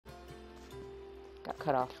Got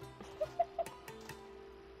cut off.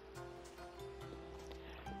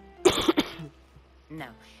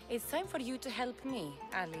 Now, it's time for you to help me,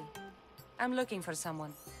 Ali. I'm looking for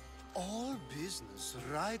someone. All business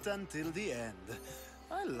right until the end.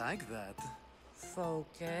 I like that.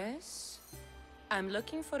 Focus. I'm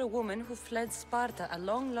looking for a woman who fled Sparta a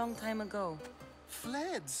long, long time ago.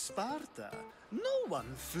 Fled Sparta? No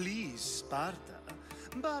one flees Sparta.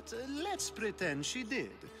 But let's pretend she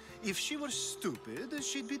did. If she were stupid,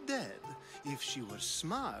 she'd be dead. If she were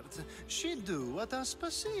smart, she'd do what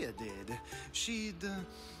Aspasia did. She'd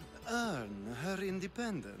earn her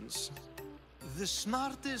independence. The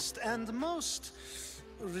smartest and most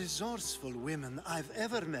resourceful women I've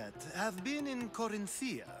ever met have been in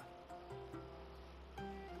Corinthia.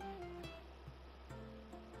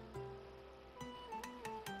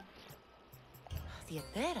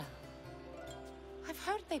 Theatera? I've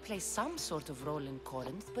heard they play some sort of role in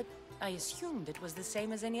Corinth, but I assumed it was the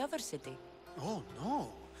same as any other city. Oh,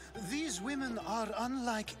 no. These women are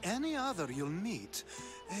unlike any other you'll meet.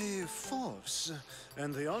 A force,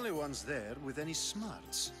 and the only ones there with any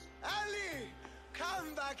smarts. Ali!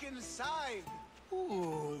 Come back inside!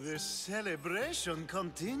 Ooh, the celebration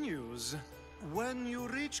continues. When you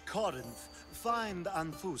reach Corinth, find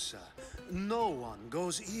Anthusa. No one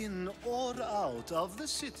goes in or out of the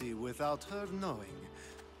city without her knowing.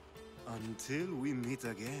 Until we meet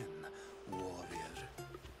again, warrior.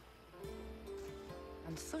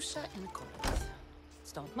 Anthusa in Corinth.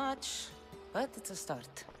 It's not much, but it's a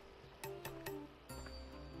start.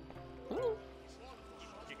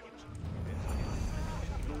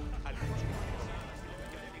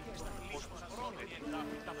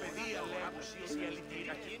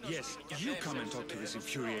 Yes, you come and talk to this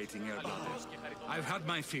infuriating airbender. I've had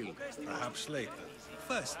my fill. Perhaps later.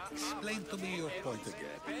 First, explain to me your point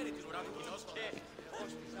again.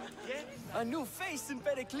 A new face in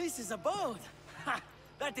Pericles' abode! Ha!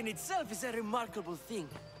 That in itself is a remarkable thing.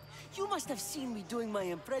 You must have seen me doing my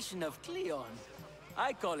impression of Cleon.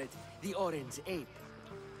 I call it the Orange Ape.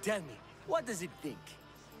 Tell me, what does it think?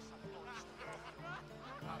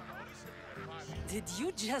 Did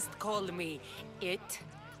you just call me it?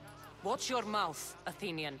 Watch your mouth,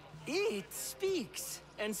 Athenian. It speaks,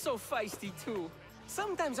 and so feisty too.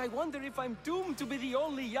 Sometimes I wonder if I'm doomed to be the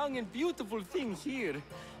only young and beautiful thing here.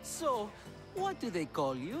 So, what do they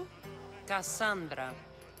call you? Cassandra.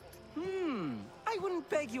 I wouldn't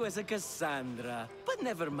peg you as a Cassandra, but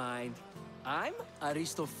never mind. I'm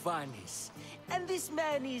Aristophanes, and this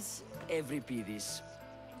man is Euripides.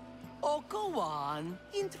 Oh, go on.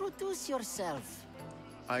 Introduce yourself.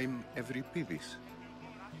 I'm Euripides.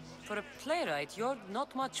 For a playwright, you're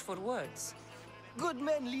not much for words. Good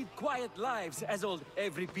men lead quiet lives, as old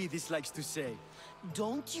Euripides likes to say.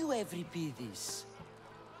 Don't you, Euripides?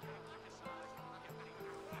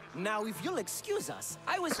 Now, if you'll excuse us,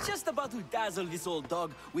 I was just about to dazzle this old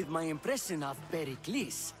dog with my impression of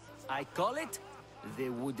Pericles. I call it the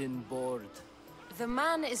wooden board. The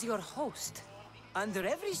man is your host. Under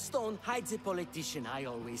every stone hides a politician, I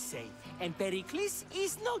always say. And Pericles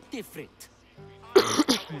is no different.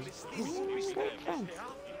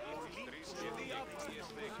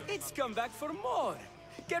 It's come back for more.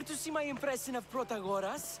 Care to see my impression of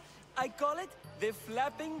Protagoras? I call it the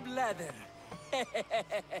flapping bladder.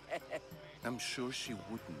 I'm sure she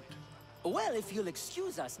wouldn't. Well, if you'll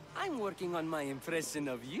excuse us, I'm working on my impression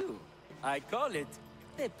of you. I call it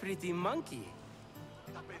the pretty monkey.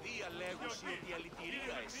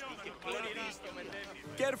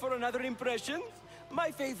 Care for another impression?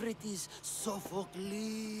 My favorite is Sophocles.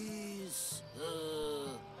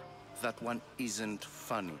 That one isn't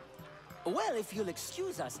funny. Well, if you'll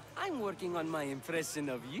excuse us, I'm working on my impression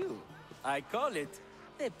of you. I call it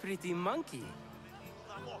the pretty monkey.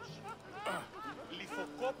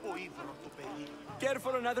 Care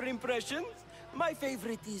for another impression? My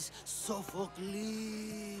favorite is Sophocles.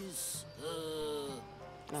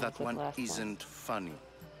 That one isn't funny.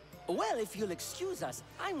 Well, if you'll excuse us,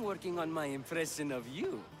 I'm working on my impression of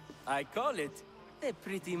you. I call it the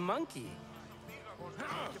pretty monkey.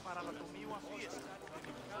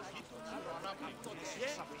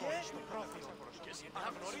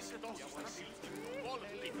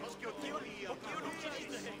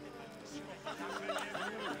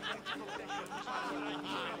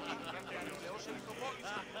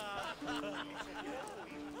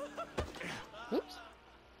 Oops.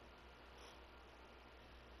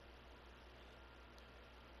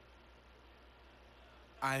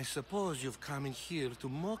 I suppose you've come in here to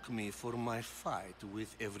mock me for my fight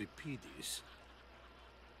with Euripides.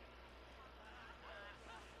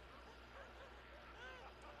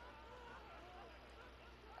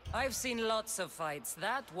 I've seen lots of fights.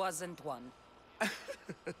 That wasn't one.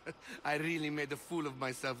 I really made a fool of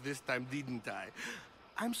myself this time, didn't I?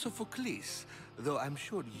 I'm Sophocles, though I'm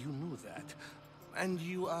sure you knew that. And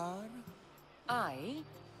you are? I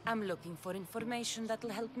am looking for information that'll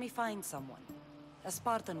help me find someone. A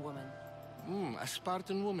Spartan woman. A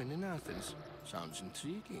Spartan woman in Athens. Sounds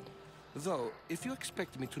intriguing. Though, if you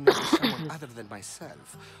expect me to know someone other than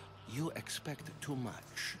myself, you expect too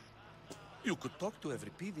much. You could talk to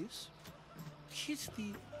Euripides. He's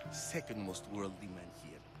the second most worldly man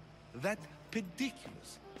here. That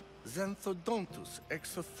pediculous, Xanthodontus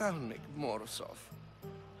exophthalmic Morosov.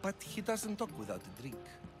 But he doesn't talk without a drink.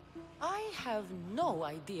 I have no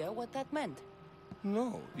idea what that meant.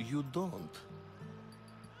 No, you don't.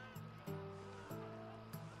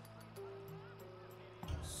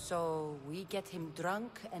 So we get him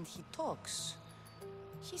drunk and he talks.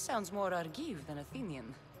 He sounds more Argive than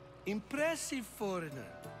Athenian. Impressive,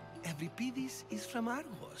 foreigner. Euripides is from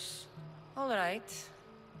Argos. All right.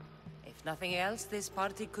 If nothing else, this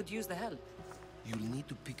party could use the help. You'll need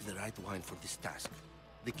to pick the right wine for this task.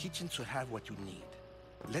 The kitchen should have what you need.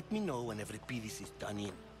 Let me know when Euripides is done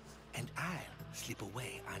in, and I'll slip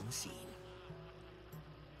away unseen.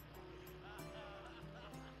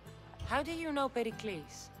 How do you know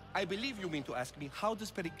Pericles? I believe you mean to ask me, how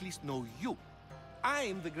does Pericles know you? I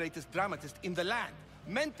am the greatest dramatist in the land,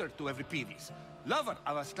 mentor to Euripides, lover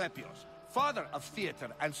of Asclepios, father of theater,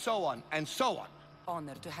 and so on, and so on.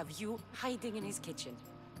 Honored to have you hiding in his kitchen.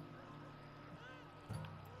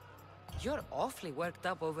 You're awfully worked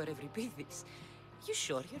up over Euripides. You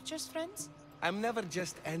sure you're just friends? I'm never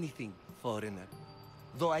just anything, foreigner.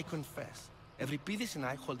 Though I confess, Euripides and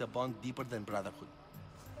I hold a bond deeper than brotherhood.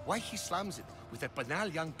 Why he slams it with a banal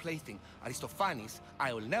young plaything, Aristophanes,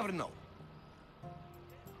 I will never know.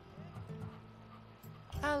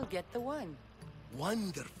 I'll get the wine.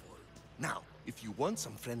 Wonderful. Now, if you want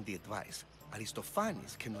some friendly advice,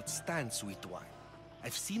 Aristophanes cannot stand sweet wine.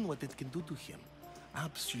 I've seen what it can do to him.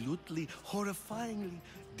 Absolutely, horrifyingly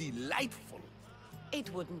delightful. It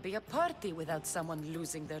wouldn't be a party without someone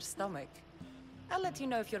losing their stomach. I'll let you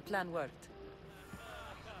know if your plan worked.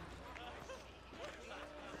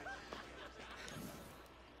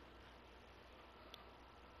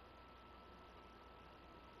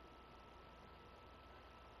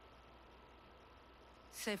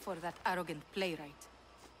 Save for that arrogant playwright.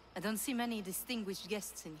 I don't see many distinguished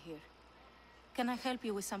guests in here. Can I help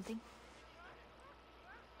you with something?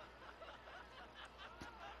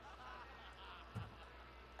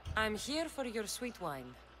 I'm here for your sweet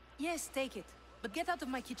wine. Yes, take it. But get out of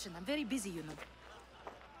my kitchen. I'm very busy, you know.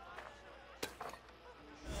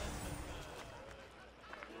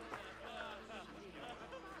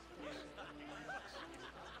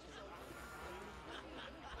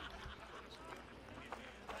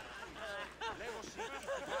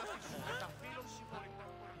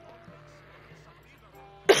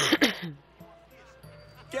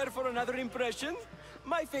 Care for another impression?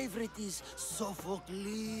 My favorite is Sophocles.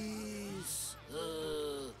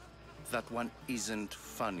 That one isn't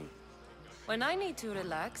funny. When I need to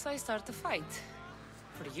relax, I start to fight.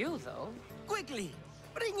 For you, though. Quickly,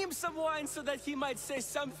 bring him some wine so that he might say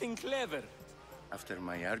something clever. After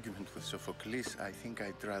my argument with Sophocles, I think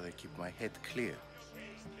I'd rather keep my head clear.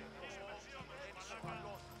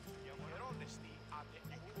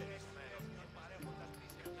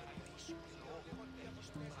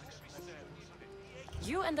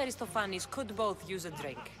 You and Aristophanes could both use a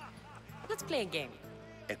drink. Let's play a game.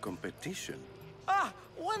 A competition? Ah,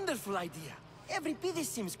 wonderful idea. Euripides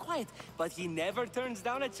seems quiet, but he never turns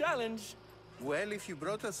down a challenge. Well, if you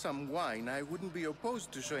brought us some wine, I wouldn't be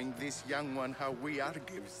opposed to showing this young one how we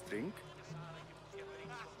Argives drink.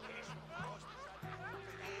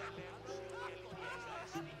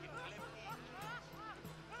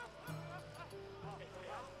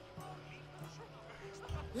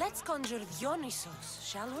 Let's conjure Dionysos,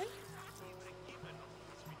 shall we?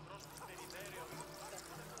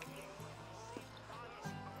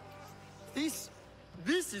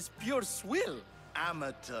 This is pure swill.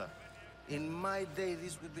 Amateur. In my day,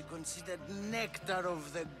 this would be considered nectar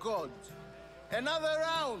of the gods. Another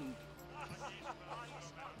round!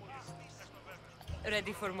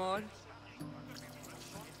 Ready for more?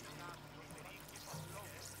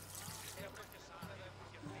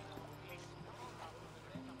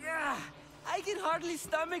 Yeah, I can hardly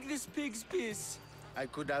stomach this pig's piss. I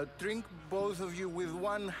could outdrink both of you with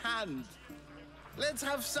one hand. Let's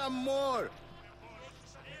have some more!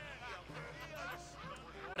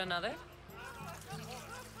 Another?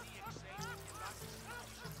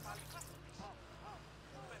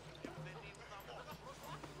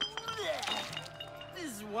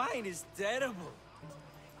 This wine is terrible.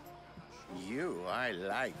 You, I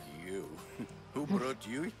like you. Who brought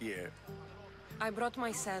you here? I brought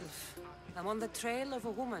myself. I'm on the trail of a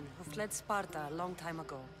woman who fled Sparta a long time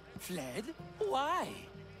ago. Fled? Why?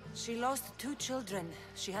 She lost 2 children.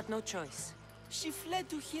 She had no choice. She fled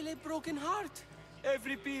to heal a broken heart.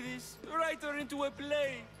 Euripides, write her into a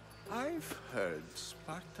play. I've heard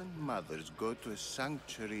Spartan mothers go to a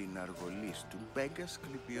sanctuary in Argolis to beg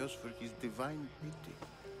Asclepios for his divine pity.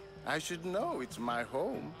 I should know, it's my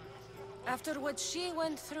home. After what she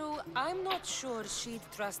went through, I'm not sure she'd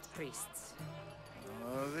trust priests.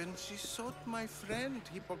 Oh, then she sought my friend,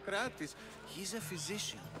 Hippocrates. He's a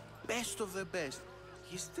physician, best of the best.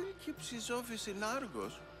 He still keeps his office in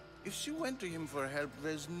Argos. If she went to him for help,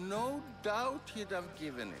 there's no doubt he'd have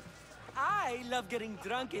given it. I love getting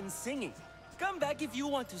drunk and singing. Come back if you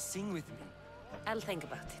want to sing with me. I'll think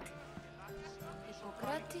about it.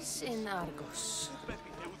 Hippocrates in Argos.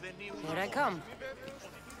 Here I come.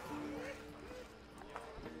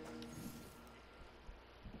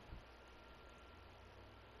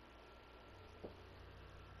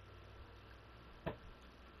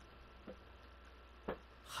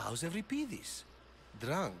 How's Euripides?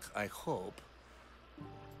 Drunk, I hope.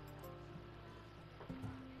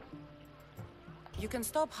 You can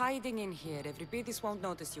stop hiding in here. Euripides won't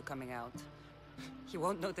notice you coming out. He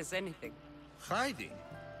won't notice anything. Hiding?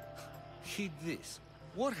 Heed this.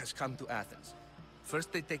 War has come to Athens.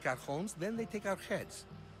 First they take our homes, then they take our heads.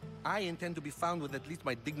 I intend to be found with at least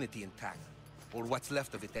my dignity intact. Or what's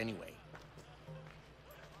left of it anyway.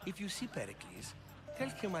 If you see Pericles, tell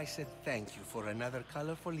him I said thank you for another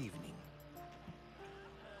colorful evening.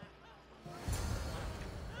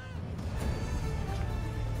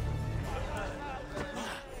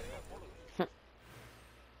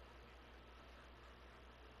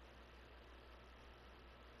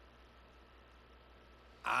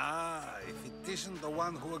 If it isn't the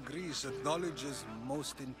one who agrees that knowledge is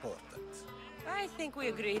most important. I think we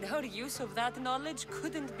agreed our use of that knowledge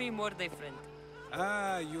couldn't be more different.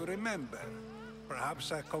 You remember.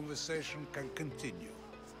 Perhaps our conversation can continue.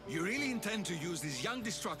 You really intend to use this young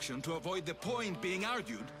destruction to avoid the point being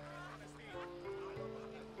argued?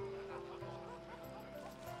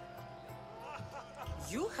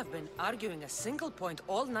 You have been arguing a single point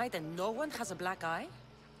all night and no one has a black eye?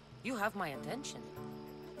 You have my attention.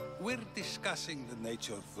 We're discussing the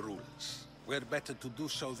nature of rules. We're better to do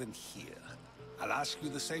so than here. I'll ask you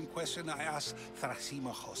the same question I asked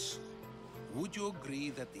Thrasymachos. Would you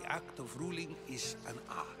agree that the act of ruling is an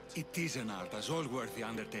art? It is an art, as all worthy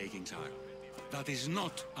undertakings are. That is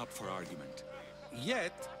not up for argument.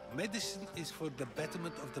 Yet, medicine is for the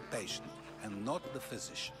betterment of the patient, and not the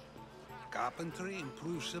physician. Carpentry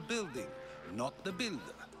improves the building, not the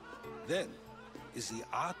builder. Then, is the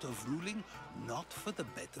art of ruling not for the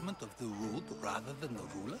betterment of the ruled rather than the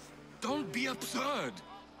ruler? Don't be absurd!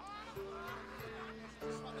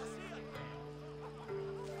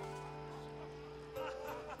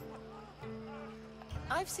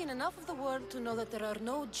 I've seen enough of the world to know that there are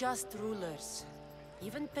no just rulers.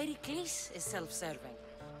 Even Pericles is self-serving.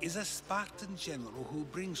 Is a Spartan general who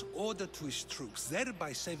brings order to his troops,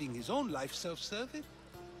 thereby saving his own life, self-serving?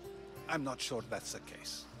 I'm not sure that's the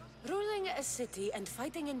case. Ruling a city and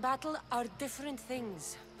fighting in battle are different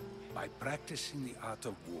things. By practicing the art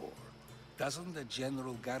of war, doesn't the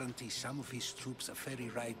general guarantee some of his troops a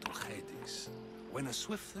ferry ride to Hades, when a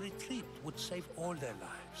swift retreat would save all their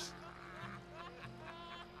lives?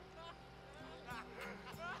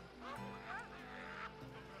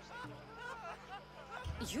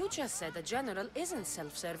 You just said a general isn't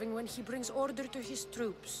self-serving when he brings order to his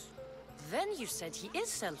troops. Then you said he is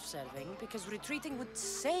self-serving because retreating would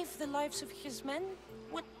save the lives of his men?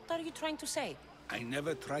 What are you trying to say? I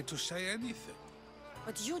never tried to say anything.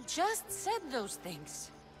 But you just said those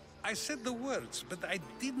things. I said the words, but I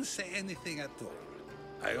didn't say anything at all.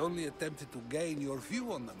 I only attempted to gain your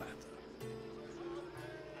view on the matter.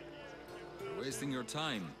 You're wasting your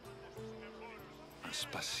time.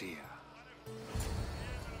 Aspasia.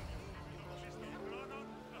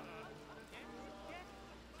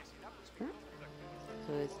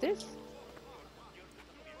 So it's this. Is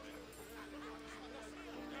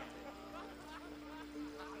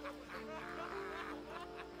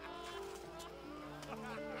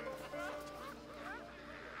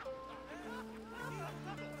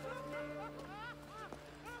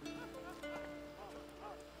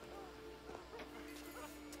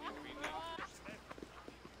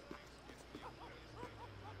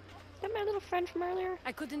that my little friend from earlier?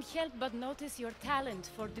 I couldn't help but notice your talent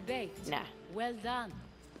for debate. Nah. Well done.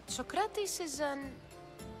 Socrates is an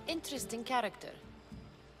interesting character.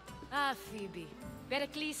 Ah, Phoebe.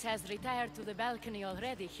 Pericles has retired to the balcony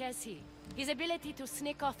already, has he? His ability to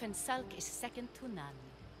sneak off and sulk is second to none.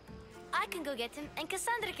 I can go get him, and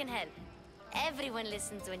Cassandra can help. Everyone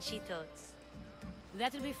listens when she talks.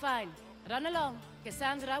 That'll be fine. Run along.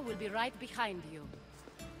 Cassandra will be right behind you.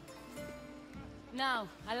 Now,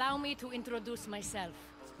 allow me to introduce myself.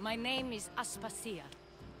 My name is Aspasia.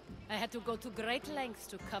 I had to go to great lengths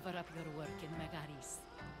to cover up your work in Megaris.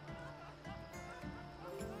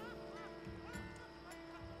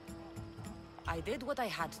 I did what I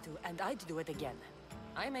had to, and I'd do it again.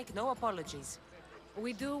 I make no apologies.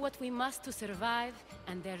 We do what we must to survive,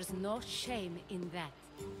 and there's no shame in that.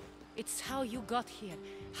 It's how you got here,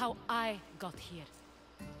 how I got here.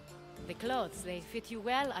 The clothes, they fit you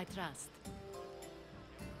well, I trust.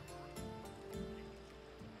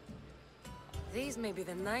 These may be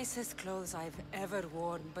the nicest clothes I've ever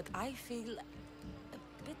worn, but I feel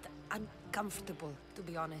a bit uncomfortable, to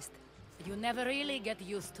be honest. You never really get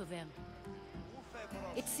used to them.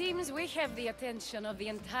 It seems we have the attention of the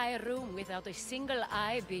entire room without a single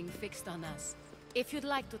eye being fixed on us. If you'd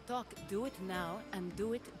like to talk, do it now, and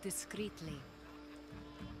do it discreetly.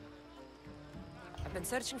 I've been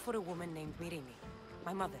searching for a woman named Mirimi,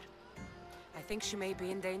 my mother. I think she may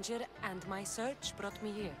be in danger, and my search brought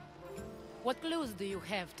me here. What clues do you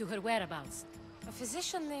have to her whereabouts? A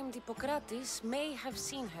physician named Hippocrates may have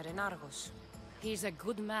seen her in Argos. He's a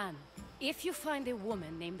good man. If you find a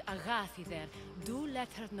woman named Agathi there, do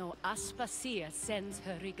let her know Aspasia sends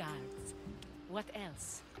her regards. What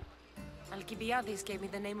else? Alcibiades gave me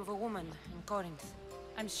the name of a woman in Corinth.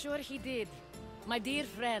 I'm sure he did. My dear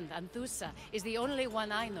friend, Anthusa, is the only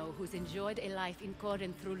one I know who's enjoyed a life in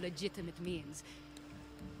Corinth through legitimate means.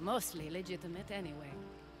 Mostly legitimate, anyway.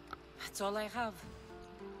 That's all I have.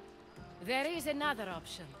 There is another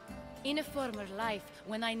option. In a former life,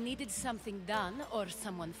 when I needed something done or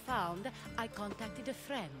someone found, I contacted a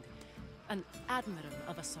friend. An admiral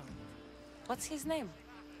of a sort. What's his name?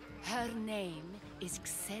 Her name is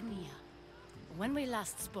Xenia. When we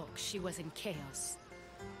last spoke, she was in chaos.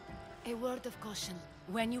 A word of caution.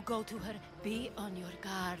 When you go to her, be on your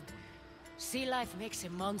guard. Sea life makes a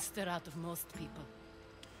monster out of most people.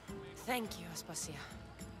 Thank you, Aspasia.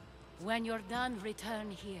 When you're done, return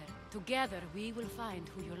here. Together, we will find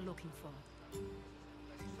who you're looking for.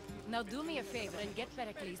 Now do me a favor and get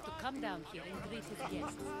Pericles to come down here and greet his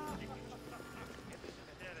guests.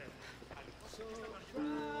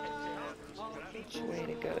 Which way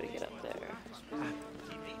to go to get up there?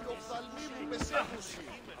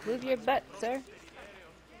 Move your butt, sir.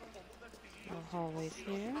 No hallways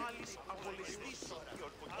here.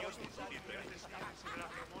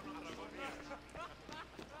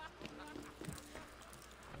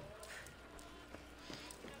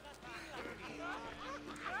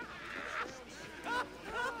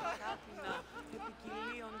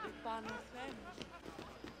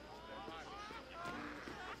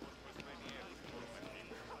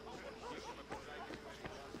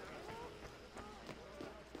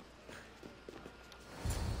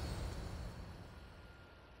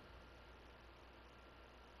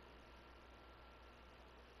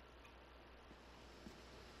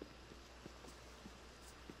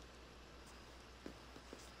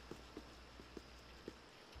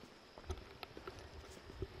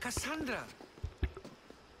 Cassandra!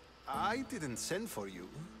 I didn't send for you.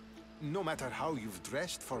 No matter how you've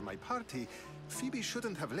dressed for my party, Phoebe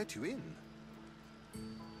shouldn't have let you in.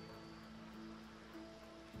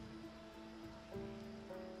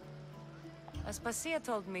 Aspasia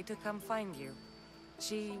told me to come find you.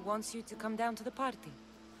 She wants you to come down to the party.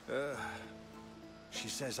 She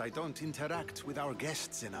says I don't interact with our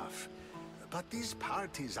guests enough. But these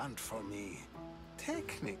parties aren't for me.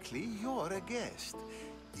 Technically, you're a guest.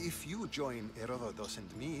 If you join Herodotus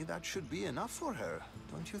and me, that should be enough for her,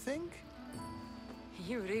 don't you think?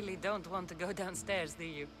 You really don't want to go downstairs, do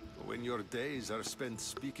you? When your days are spent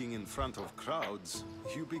speaking in front of crowds,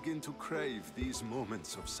 you begin to crave these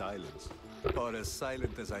moments of silence. Or as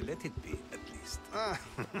silent as I let it be, at least.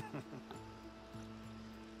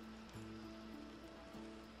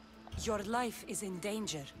 Your life is in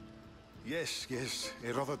danger. Yes,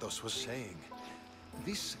 Herodotus was saying.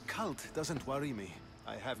 This cult doesn't worry me.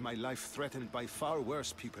 I have my life threatened by far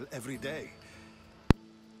worse people every day.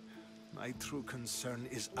 My true concern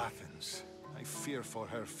is Athens. I fear for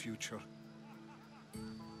her future.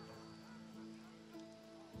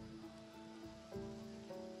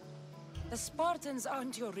 The Spartans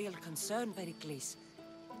aren't your real concern, Pericles.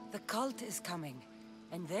 The cult is coming,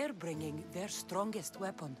 and they're bringing their strongest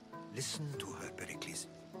weapon. Listen to her, Pericles.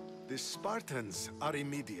 The Spartans are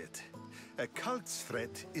immediate. A cult's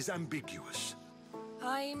threat is ambiguous.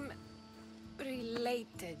 I'm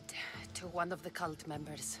related to one of the cult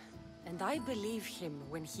members. And I believe him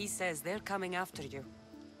when he says they're coming after you.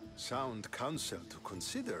 Sound counsel to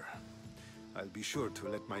consider. I'll be sure to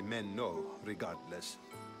let my men know, regardless.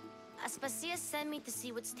 Aspasia sent me to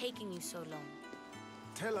see what's taking you so long.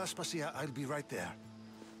 Tell Aspasia I'll be right there.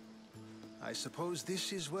 I suppose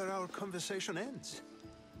this is where our conversation ends.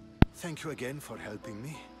 Thank you again for helping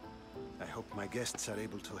me. I hope my guests are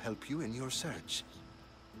able to help you in your search.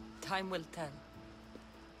 Time will tell.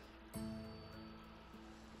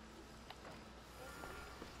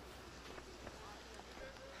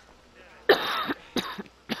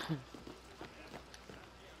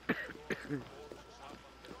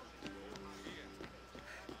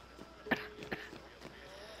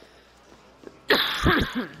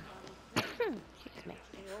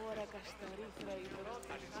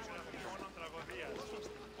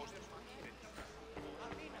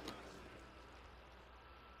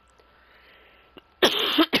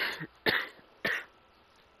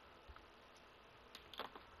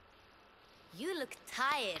 You look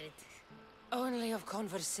tired. Only of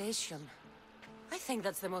conversation. I think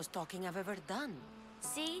that's the most talking I've ever done.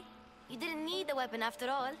 See? You didn't need the weapon after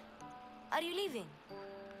all. Are you leaving?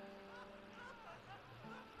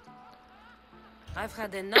 I've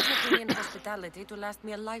had enough Athenian hospitality to last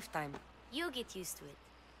me a lifetime. You get used to it.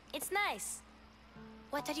 It's nice.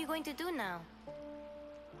 What are you going to do now?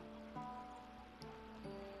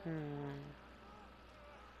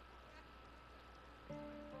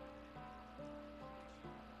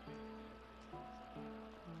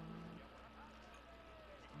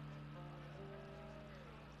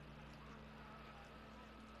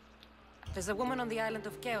 There's a woman on the island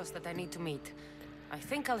of Chaos that I need to meet. I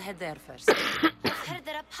think I'll head there first. I've heard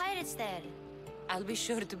there are pirates there. I'll be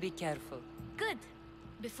sure to be careful. Good.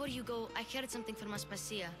 Before you go, I heard something from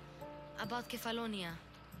Aspasia about Kefalonia.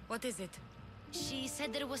 What is it? She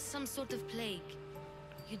said there was some sort of plague.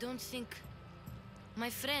 You don't think... My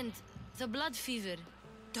friend, the blood fever.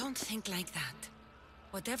 Don't think like that.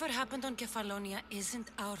 Whatever happened on Kefalonia isn't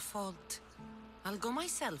our fault. I'll go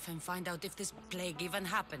myself and find out if this plague even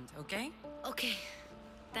happened, okay? Okay.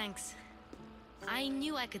 Thanks. I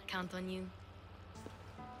knew I could count on you.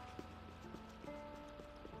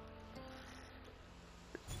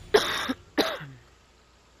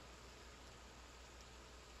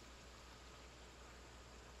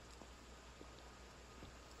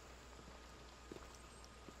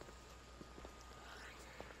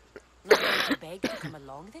 Not going to beg to come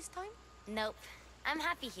along this time? Nope. I'm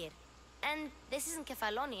happy here. And this isn't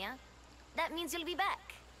Kefalonia. That means you'll be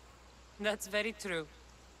back. That's very true.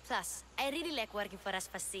 Plus, I really like working for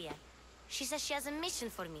Aspasia. She says she has a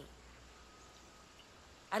mission for me.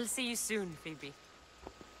 I'll see you soon, Phoebe.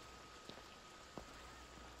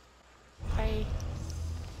 Bye.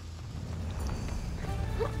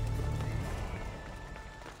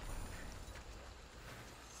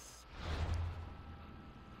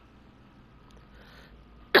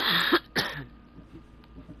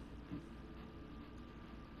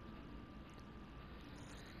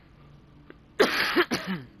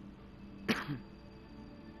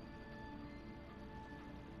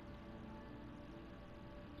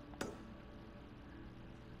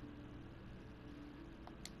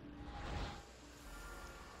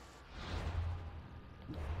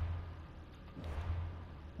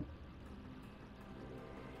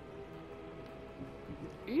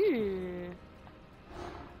 Ooh.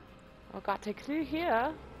 I got a clue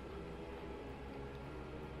here.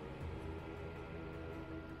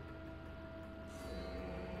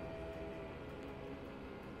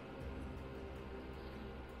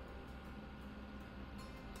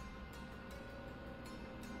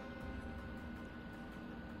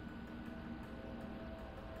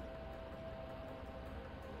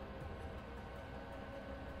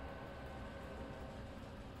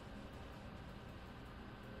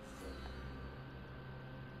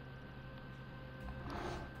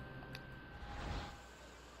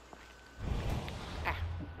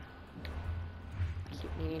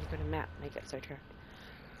 You need to go to map, make it so true.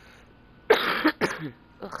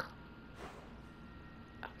 Ugh.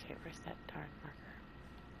 Okay, where's that darn marker?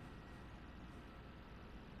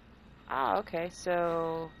 Ah, okay,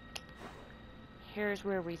 so here's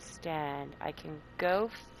where we stand. I can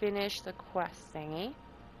go finish the quest thingy.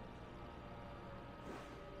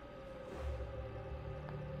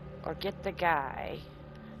 Or get the guy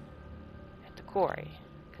at the quarry.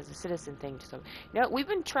 Because the citizen thing just... No, we've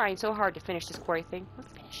been trying so hard to finish this quarry thing.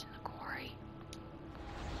 Let's finish in the quarry.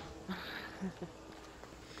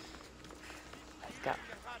 Let's go.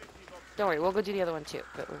 Don't worry, we'll go do the other one too.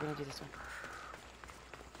 But we're going to do this one.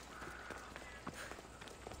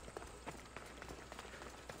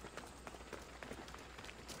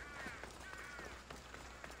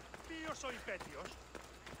 τόσο υπέτειος.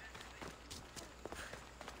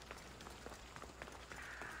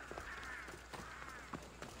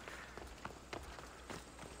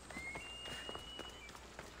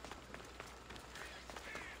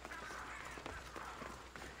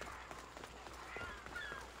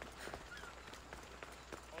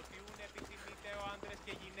 Ότι ούν επιθυμείτε ο άντρες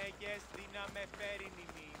και γυναίκες, δύναμε φέρει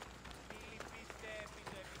νημή. Μη λυπήστε επί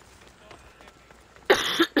το επιθυμητό του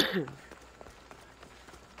και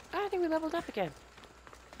I think we leveled up again.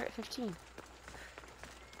 We're at 15.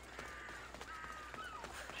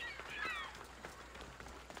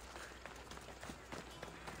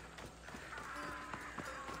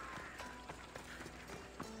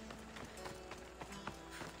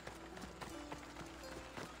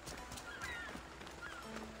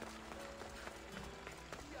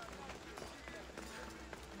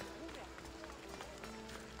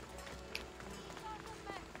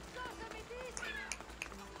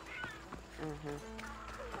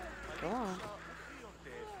 Go on.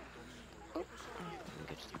 Oh, I'm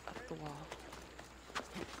gonna just up the wall.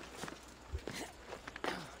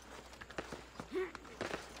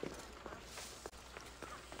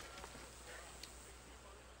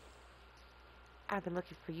 I've been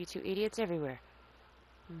looking for you two idiots everywhere.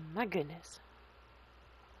 My goodness.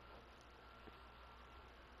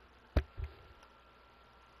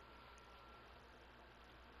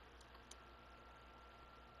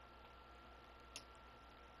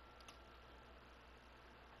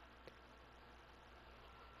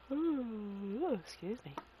 Ooh, excuse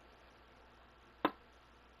me.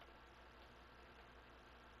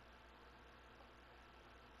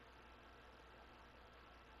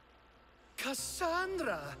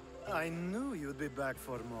 Cassandra! I knew you'd be back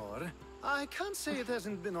for more. I can't say it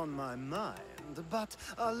hasn't been on my mind, but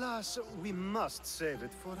alas, we must save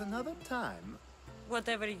it for another time.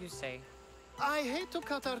 Whatever you say. I hate to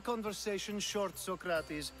cut our conversation short,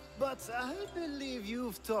 Socrates, but I believe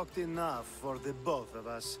you've talked enough for the both of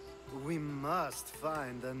us. We must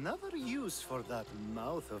find another use for that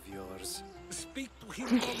mouth of yours. Speak to him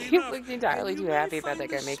long He enough, looks entirely and you too will happy about find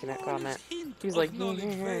that guy the making that comment. smallest hint He's of like,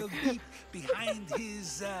 knowledge veiled deep behind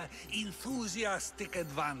his enthusiastic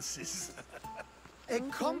advances. A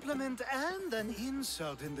compliment and an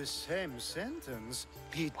insult in the same sentence.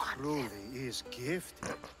 He truly is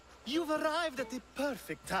gifted. You've arrived at the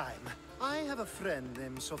perfect time. I have a friend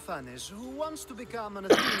named Sophanis who wants to become an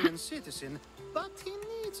Athenian citizen, but he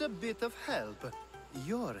needs a bit of help.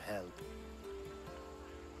 Your help.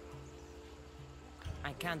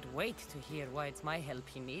 I can't wait to hear why it's my help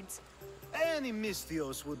he needs. Any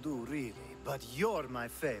Mystios would do, really, but you're my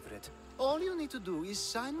favorite. All you need to do is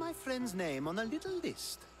sign my friend's name on a little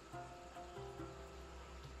list.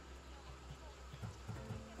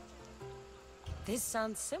 This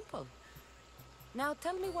sounds simple. Now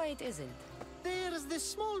tell me why it isn't. There's the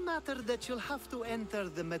small matter that you'll have to enter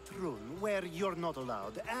the Metroon, where you're not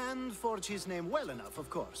allowed, and forge his name well enough, of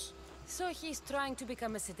course. So he's trying to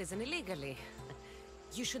become a citizen illegally.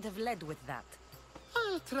 You should have led with that.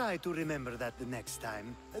 I'll try to remember that the next time.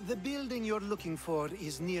 The building you're looking for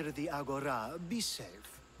is near the Agora. Be safe.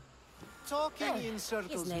 Talking in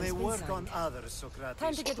circles may work on others, Socrates.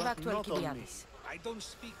 Time to get back to but not on me. Alcibiades. I don't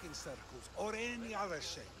speak in circles or any other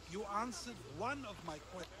shape. You answered one of my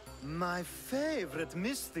questions. My favorite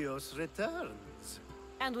Mystios returns.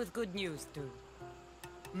 And with good news, too.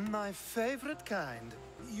 My favorite kind.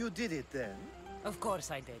 You did it then? Of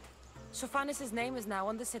course I did. Sophanis' name is now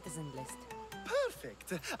on the citizen list.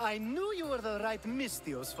 Perfect. I knew you were the right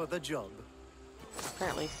Mystios for the job.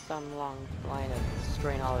 Apparently some long line of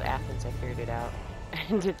destroying all of Athens, I figured it out.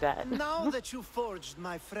 And did that. Now that you forged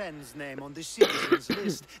my friend's name on the citizens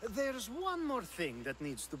list, there's one more thing that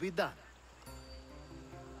needs to be done.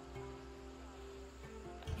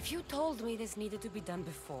 If you told me this needed to be done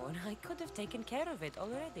before, I could have taken care of it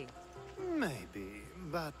already. Maybe,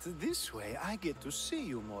 but this way I get to see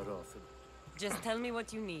you more often. Just tell me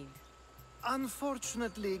what you need.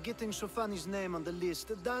 Unfortunately, getting Sophanis' name on the list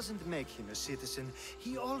doesn't make him a citizen.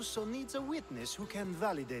 He also needs a witness who can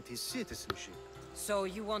validate his citizenship. So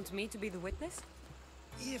you want me to be the witness?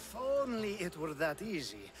 If only it were that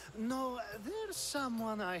easy. No, there's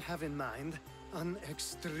someone I have in mind. An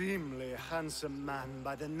extremely handsome man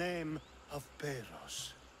by the name of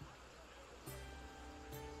Peiros.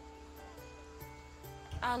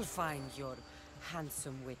 I'll find your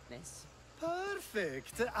handsome witness.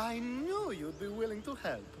 Perfect! I knew you'd be willing to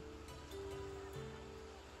help.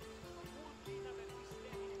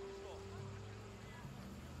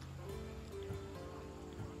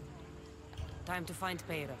 Time to find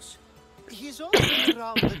Peiros. He's also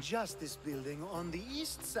around the Justice Building on the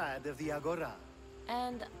east side of the Agora.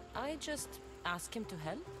 And I just ask him to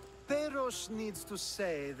help? Peros needs to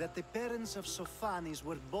say that the parents of Sophanis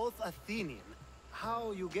were both Athenian.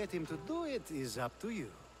 How you get him to do it is up to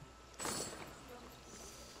you.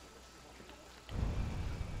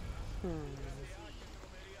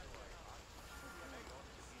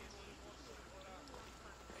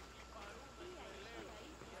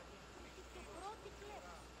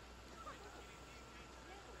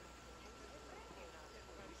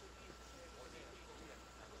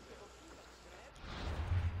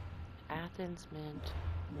 Athens meant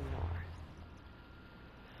north.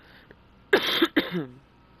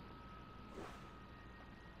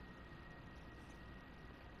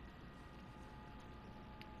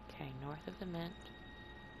 Okay, north of the Mint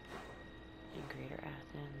in Greater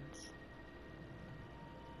Athens.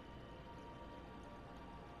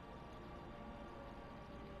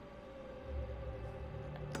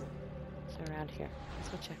 So around here. Let's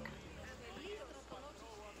go check.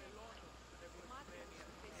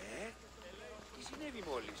 Τι συνέβη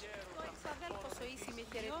μόλις? Ο εξαδέλφος ο Ίση με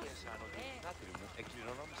χαιρετήσει. Δάκρυ μου,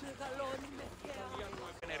 εκκληρονόμησε. Μεγαλώνει με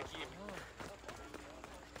Ενεργή.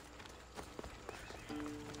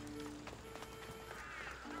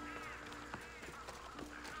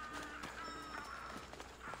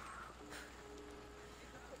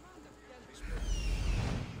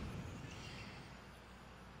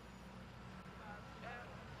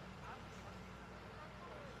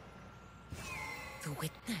 The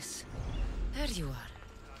witness. There you are.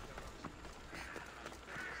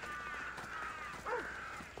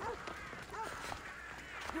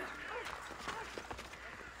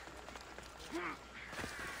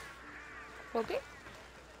 Phoebe?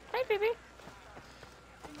 Hi, Phoebe.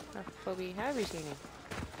 Or Phoebe, however you say your name.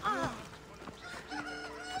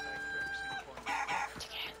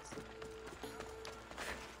 Chickens.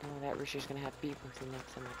 Oh, that rooster's gonna have beef with me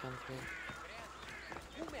next time I come through.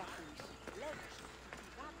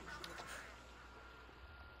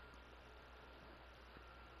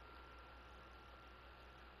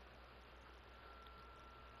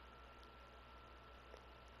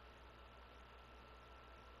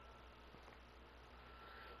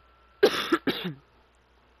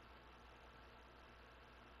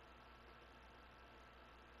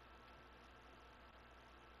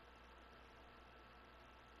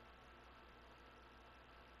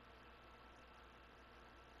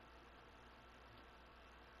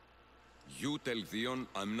 You tell Theon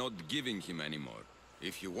I'm not giving him anymore.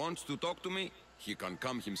 If he wants to talk to me, he can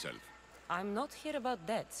come himself. I'm not here about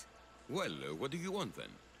that. Well, what do you want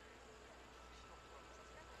then?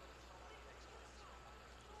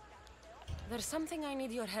 There's something I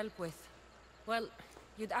need your help with. Well,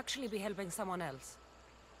 you'd actually be helping someone else.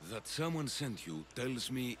 That someone sent you tells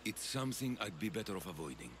me it's something I'd be better off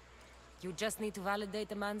avoiding. You just need to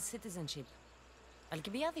validate a man's citizenship.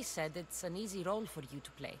 Alcibiades said it's an easy role for you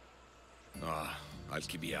to play. Ah,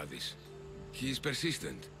 Alcibiades. He is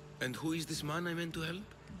persistent. And who is this man I meant to help?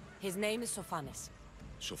 His name is Sophanis.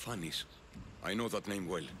 Sophanis. I know that name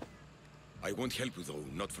well. I won't help you though,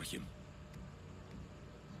 not for him.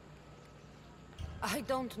 I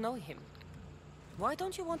don't know him. Why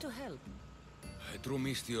don't you want to help? True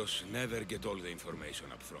Mystios never get all the information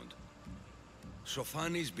up front.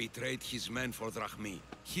 Sophanis betrayed his men for drachmi.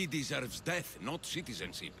 He deserves death, not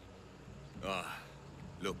citizenship. Ah,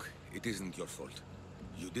 look, it isn't your fault.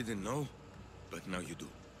 You didn't know, but now you do.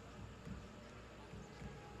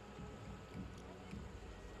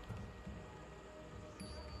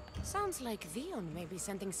 Sounds like Theon may be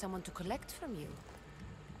sending someone to collect from you.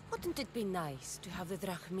 Wouldn't it be nice to have the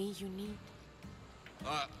drachmi you need?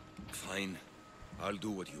 Fine. I'll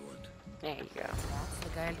do what you want. There you go. That's the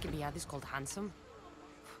guy Alcibiades called handsome.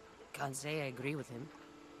 Can't say I agree with him.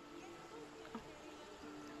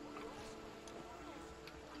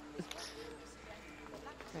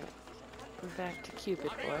 Right. Back to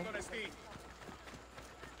Cupid, boy.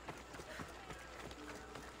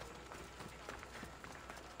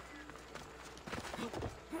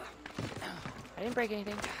 I didn't break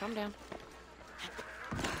anything. Calm down.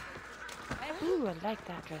 Ooh, I like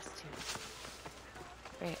that dress too.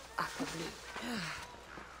 Very aqua blue.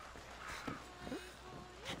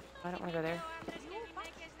 I don't want to go there.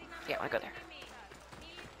 Yeah, I want to go there.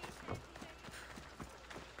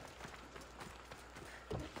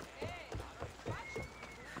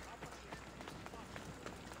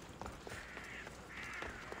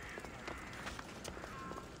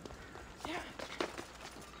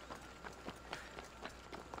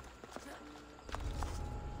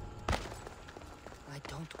 I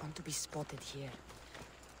don't want to be spotted here.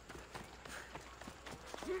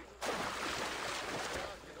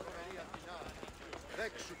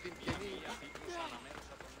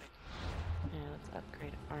 Let's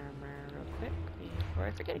upgrade armor real quick before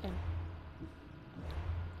I forget again.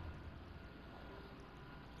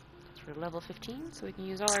 We're level 15, so we can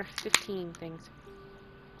use all our 15 things.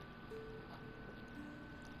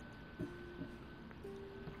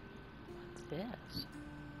 What's this?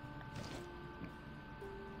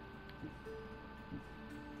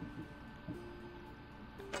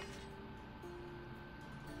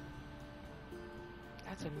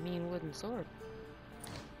 That's a mean wooden sword.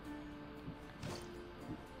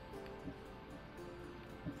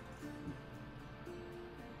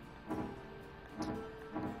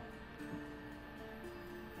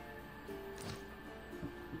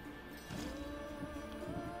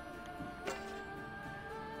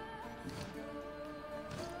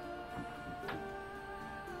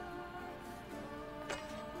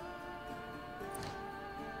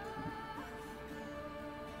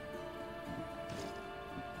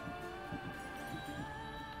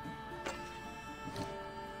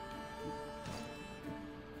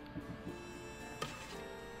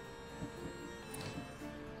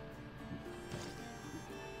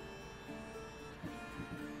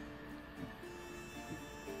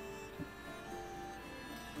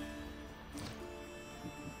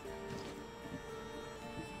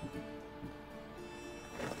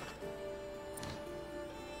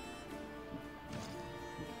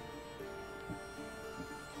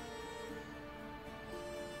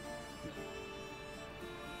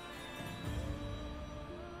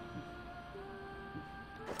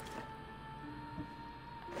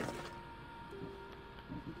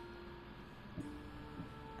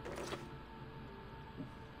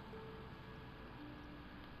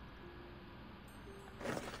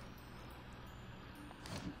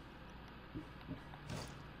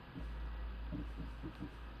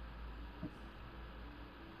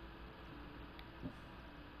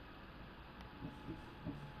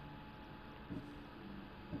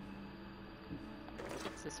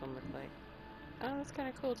 What's this one look like? Oh, that's kind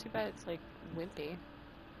of cool. Too bad it's like wimpy.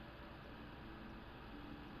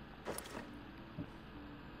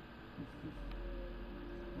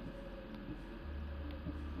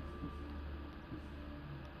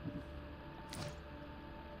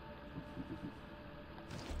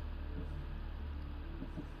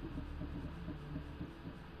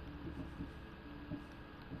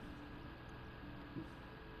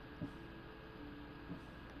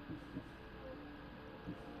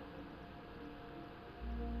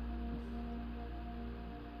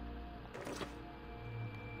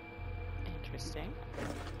 Interesting.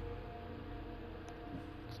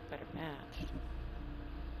 It's better matched.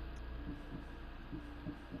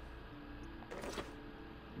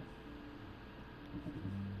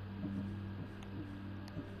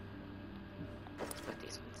 Let's put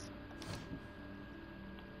these ones.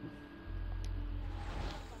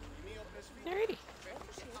 Alrighty.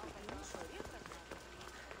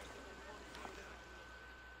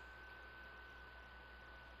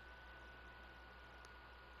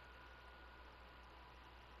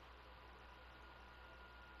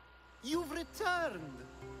 You've returned!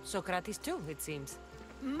 Socrates too, it seems.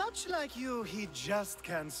 Much like you, he just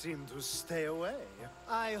can't seem to stay away.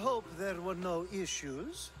 I hope there were no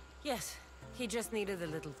issues. Yes, he just needed a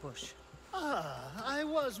little push. Ah, I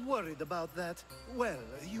was worried about that. Well,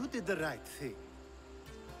 you did the right thing.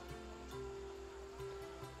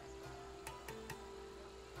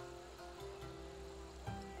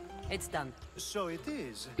 It's done. So it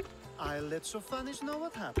is. I'll let Sophanis know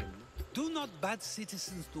what happened. Do not bad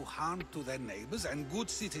citizens do harm to their neighbors and good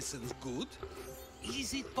citizens good?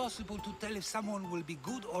 Is it possible to tell if someone will be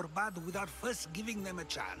good or bad without first giving them a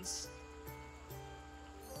chance?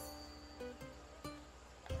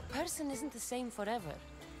 A person isn't the same forever.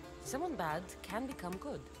 Someone bad can become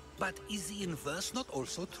good. But is the inverse not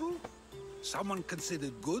also true? Someone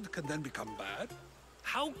considered good can then become bad?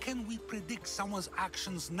 How can we predict someone's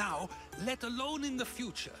actions now, let alone in the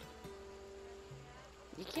future?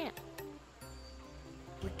 You can't.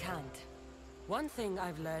 We can't. One thing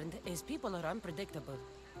I've learned is people are unpredictable.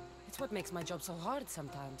 It's what makes my job so hard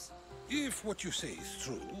sometimes. If what you say is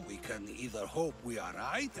true, we can either hope we are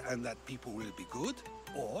right and that people will be good,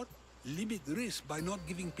 or limit risk by not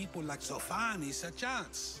giving people like Sophanis a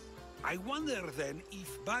chance. I wonder then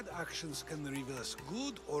if bad actions can reverse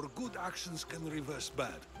good or good actions can reverse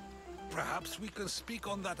bad. Perhaps we can speak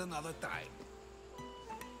on that another time.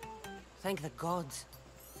 Thank the gods.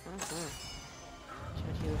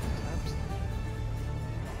 Should you corpse?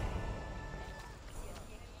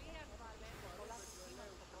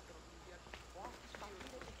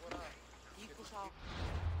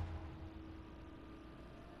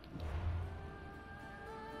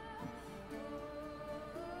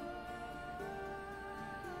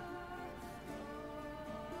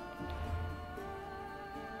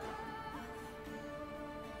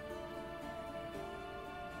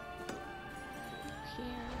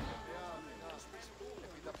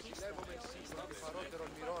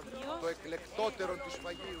 Το εκλεκτότερον του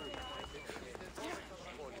σφαγίου.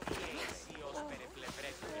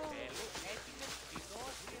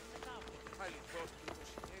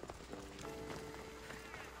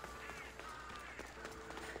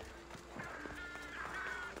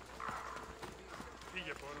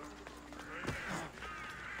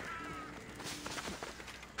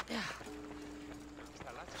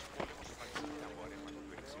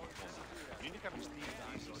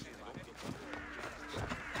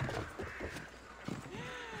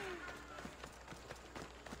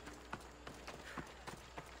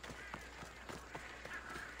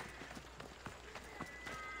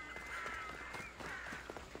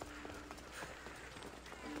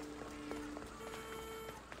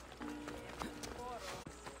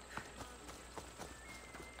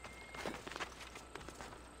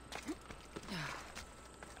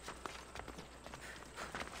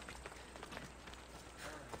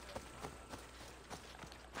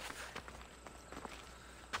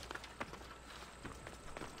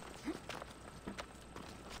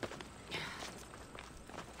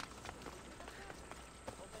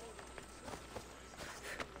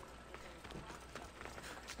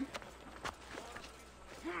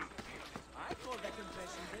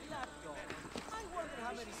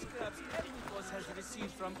 Has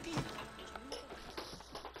received from Creed.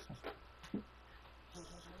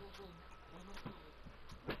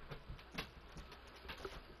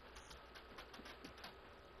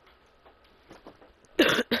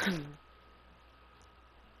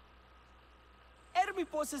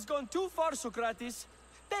 Hermippos has gone too far, Socrates.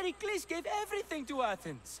 Pericles gave everything to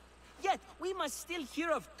Athens. Yet, we must still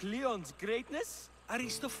hear of Cleon's greatness.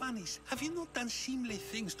 Aristophanes, have you not done seemly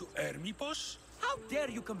things to Hermippos? How dare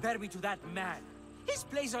you compare me to that man? His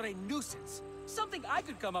plays are a nuisance. Something I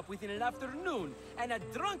could come up with in an afternoon, and a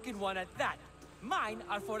drunken one at that. Mine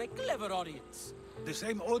are for a clever audience. The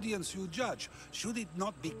same audience you judge. Should it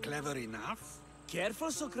not be clever enough?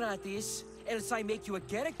 Careful, Socrates, else I make you a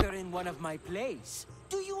character in one of my plays.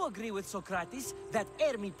 Do you agree with Socrates that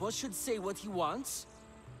Hermippos should say what he wants?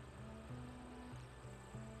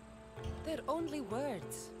 They're only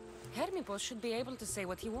words. Hermippos should be able to say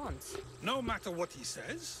what he wants. No matter what he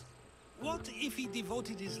says? What if he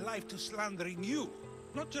devoted his life to slandering you?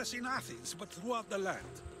 Not just in Athens, but throughout the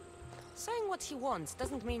land. Saying what he wants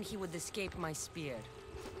doesn't mean he would escape my spear.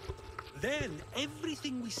 Then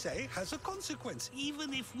everything we say has a consequence,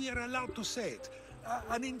 even if we are allowed to say it.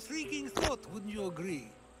 An intriguing thought, wouldn't you agree?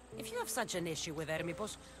 If you have such an issue with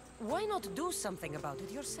Hermippos, why not do something about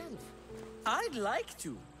it yourself? I'd like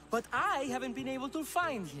to, but I haven't been able to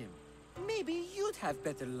find him. Maybe you'd have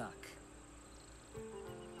better luck.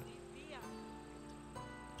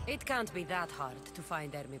 It can't be that hard to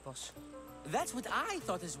find Hermippos. That's what I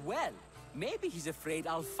thought as well. Maybe he's afraid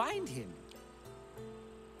I'll find him.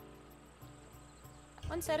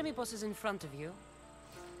 Once Hermippos is in front of you,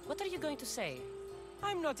 what are you going to say?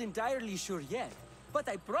 I'm not entirely sure yet, but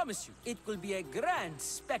I promise you, it will be a grand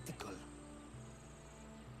spectacle.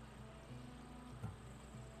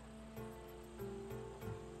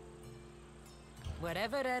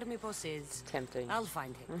 Wherever Hermippos is, tempting. I'll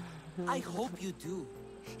find him. I hope you do.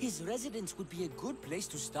 His residence would be a good place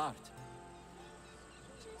to start.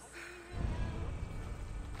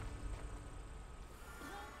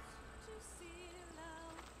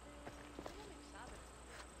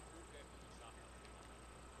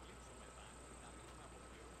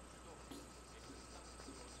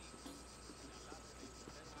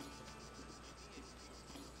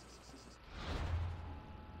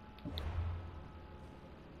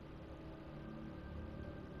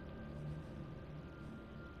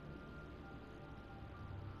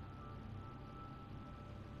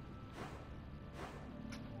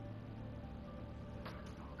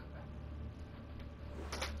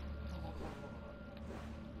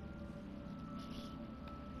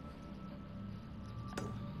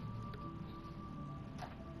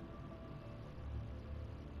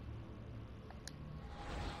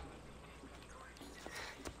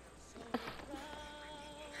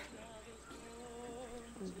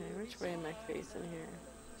 Okay, which way am I facing here?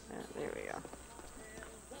 There we go.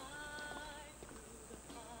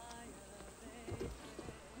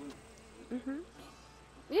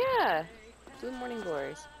 Yeah! Do the morning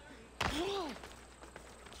glories.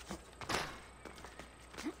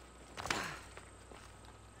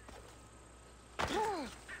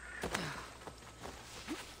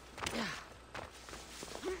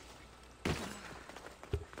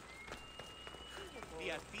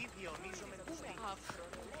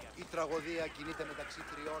 Η τραγωδία κινείται μεταξύ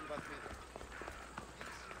τριών βαθμίδων.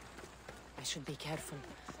 I should be careful.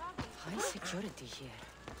 High security here.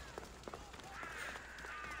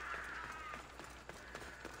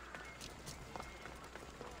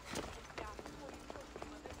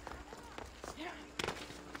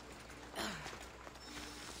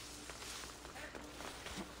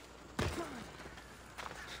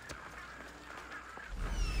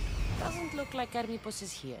 Doesn't look like Hermipos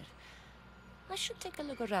is here. I should take a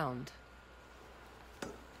look around.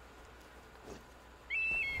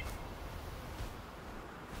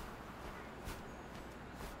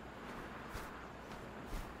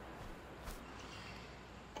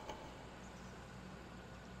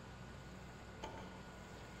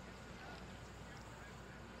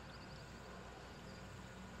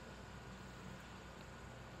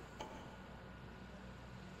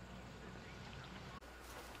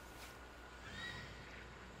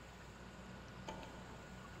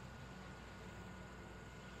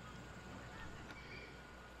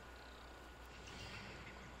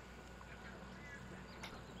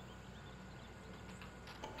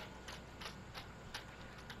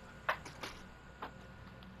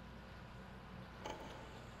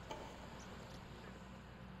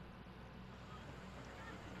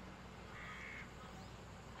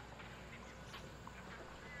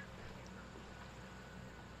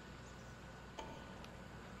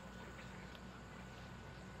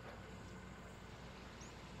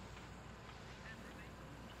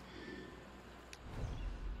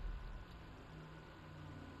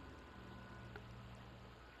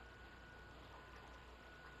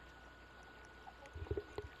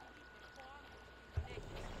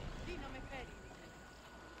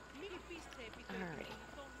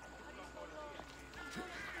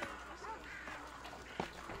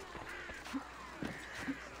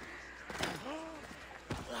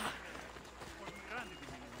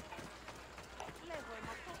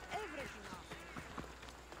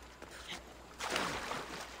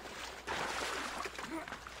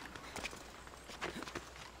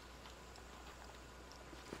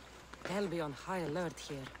 They'll be on high alert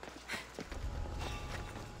here.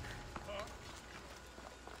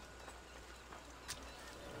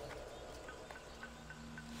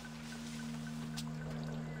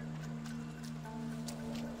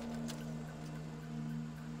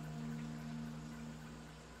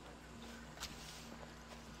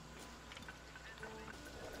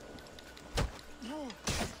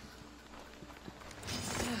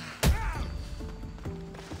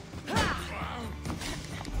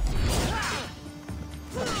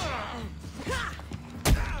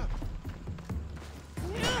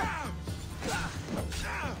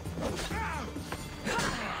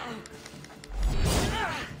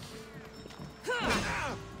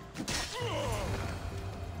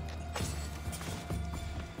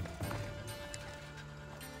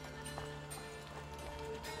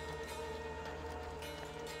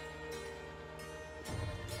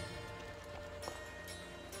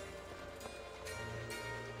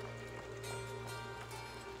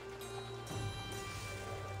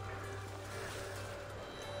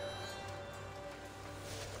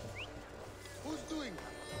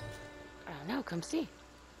 I don't know, come see.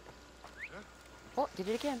 Oh, did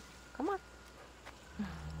it again. Come on.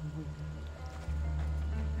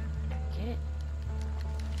 Get it.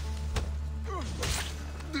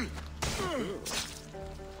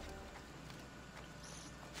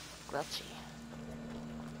 Squelchy.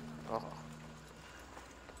 Oh.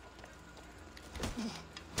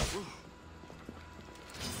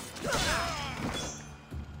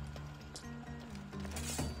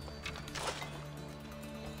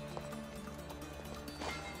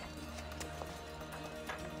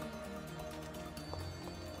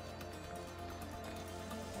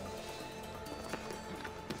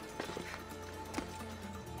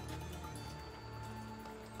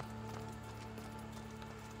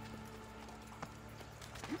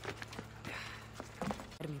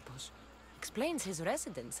 Hermipos. Explains his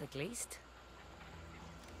residence, at least.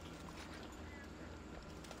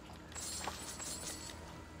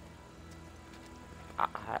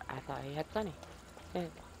 I thought he had plenty. Yeah.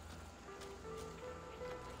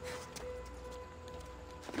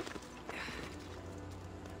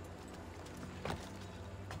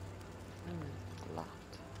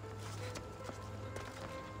 Locked.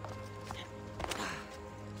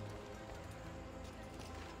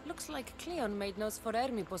 Looks like Cleon made notes for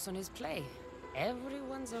Hermipos on his play.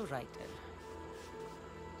 Everyone's a writer.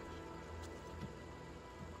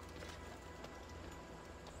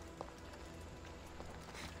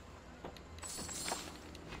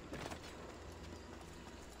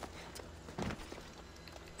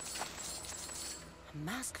 A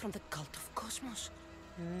mask from the cult of Cosmos.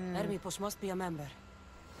 Hermipos must be a member.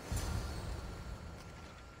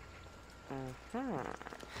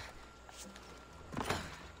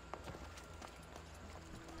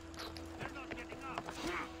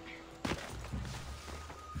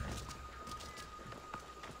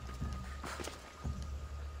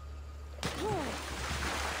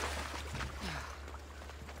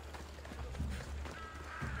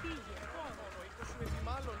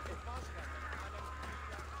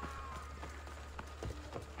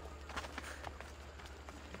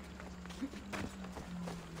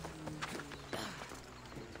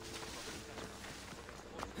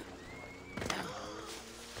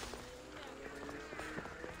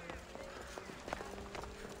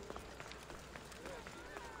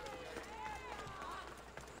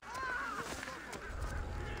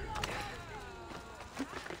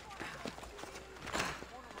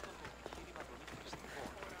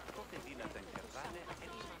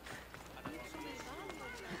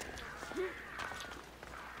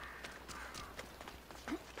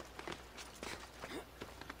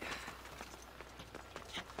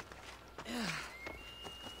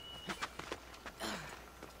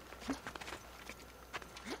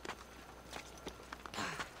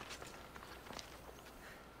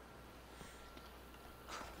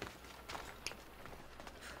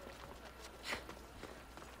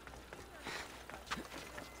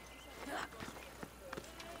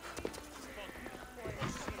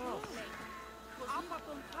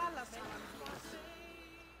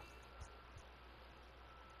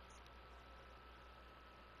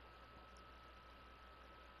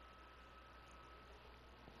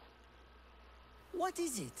 What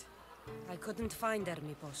is it? I couldn't find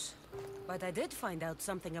Hermipos, but I did find out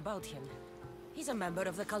something about him. He's a member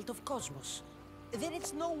of the cult of Cosmos. Then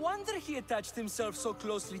it's no wonder he attached himself so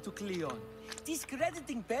closely to Cleon.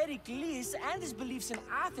 Discrediting Pericles and his beliefs in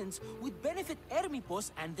Athens would benefit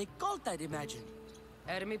Hermipos and the cult, I'd imagine.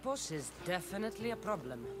 Hermipos is definitely a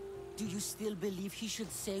problem. Do you still believe he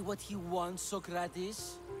should say what he wants,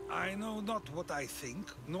 Socrates? I know not what I think,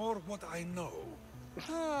 nor what I know.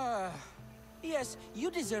 Yes,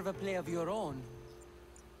 you deserve a play of your own.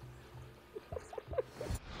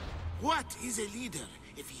 What is a leader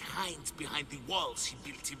if he hides behind the walls he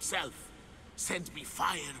built himself? Send me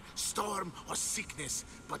fire, storm, or sickness,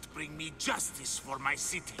 but bring me justice for my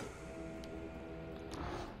city.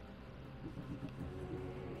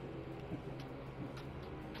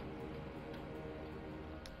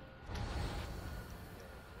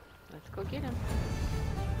 Let's go get him.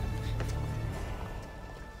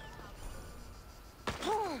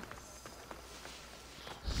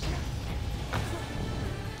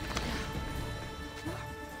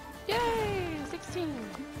 Yay! 16!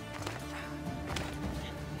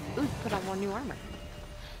 Ooh, put on more new armor.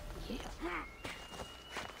 Yeah.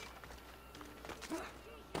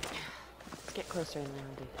 Let's get closer and then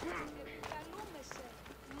we'll do that.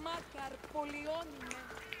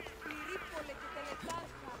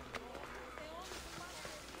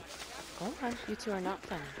 Hold on, you two are not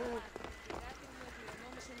funny.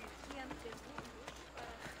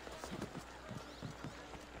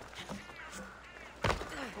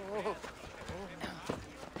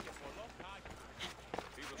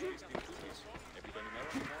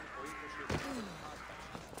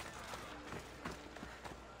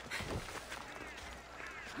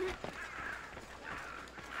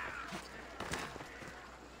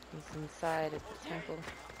 He's inside at the temple,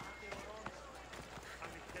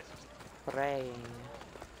 praying.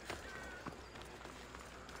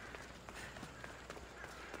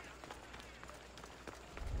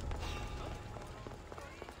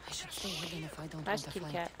 I should stay hidden if I don't Nice want to kitty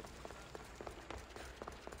fight. cat.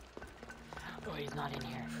 Oh, he's not in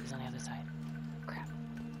here. He's on the other side. Crap.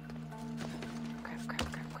 Crap,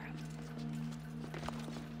 crap, crap, crap.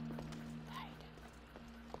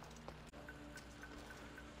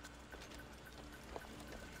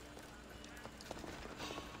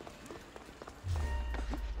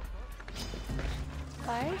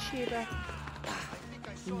 Hide. Bye, Sheba.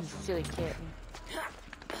 Silly kitten.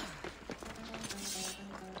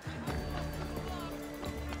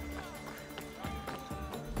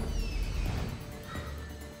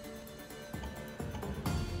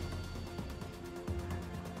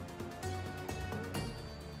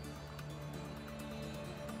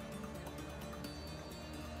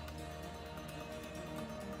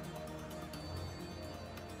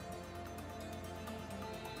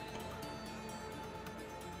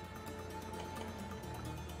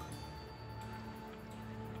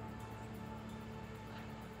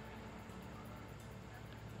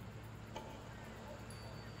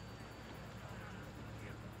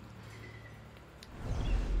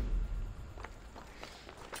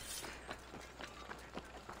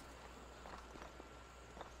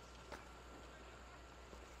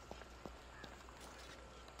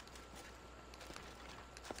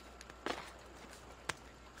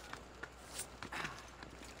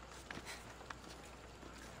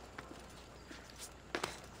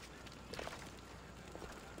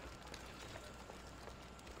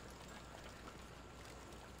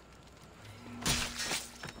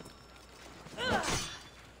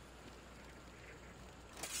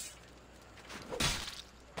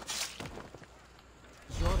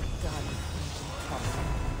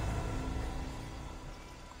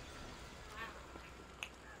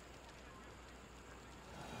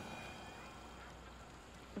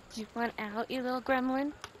 Do you want out, you little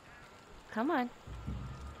gremlin? Come on.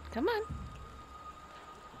 Come on.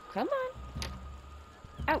 Come on.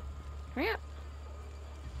 Out. Hurry up.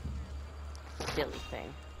 Silly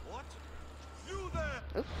thing. What? You there?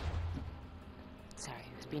 Oop. Sorry,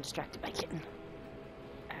 I was being distracted by kitten.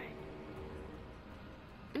 Alright.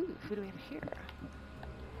 Ooh, who do we have here?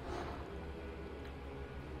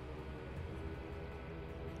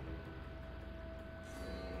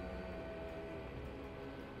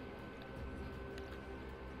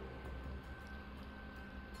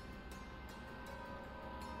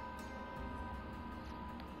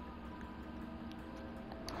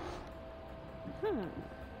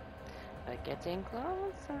 We're getting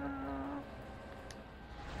closer.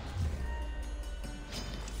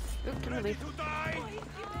 Oop, can we leave?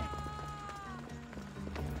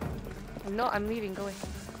 No, I'm leaving. Go away.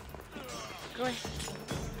 Go away.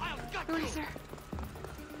 Go away, sir.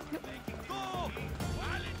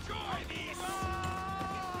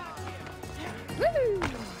 Woo!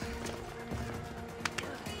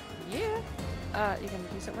 Yeah. You gonna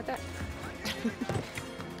do something with that?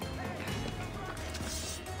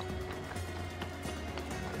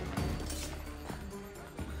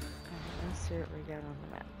 Let's see what we got on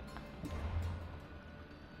the map.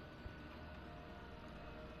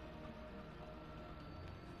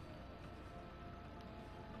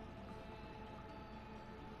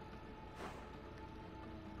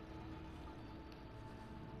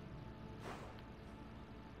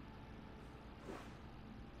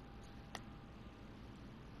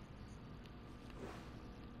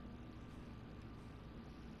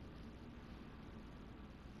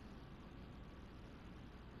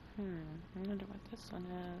 I wonder what this one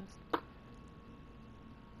is.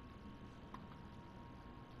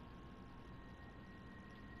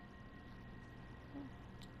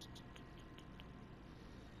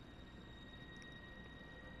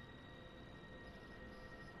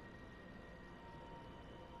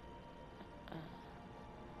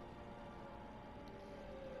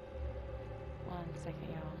 One second,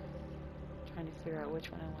 y'all. Trying to figure out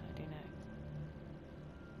which one I want to do next.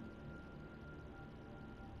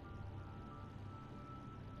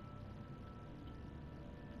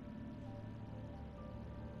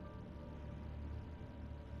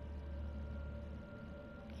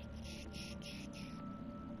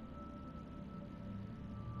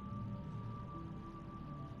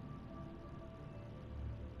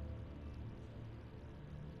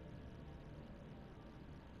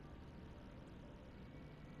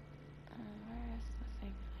 Where is the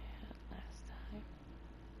thing I had last time?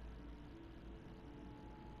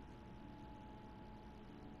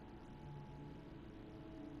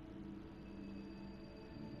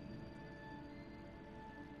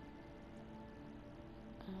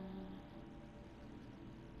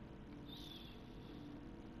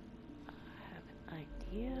 I have an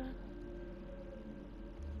idea.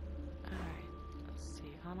 Alright, let's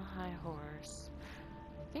see. On a high horse.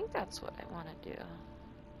 I think that's what I want to do.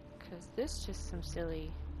 Because this is just some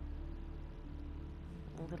silly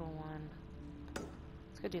little one.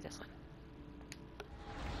 Let's go do this one.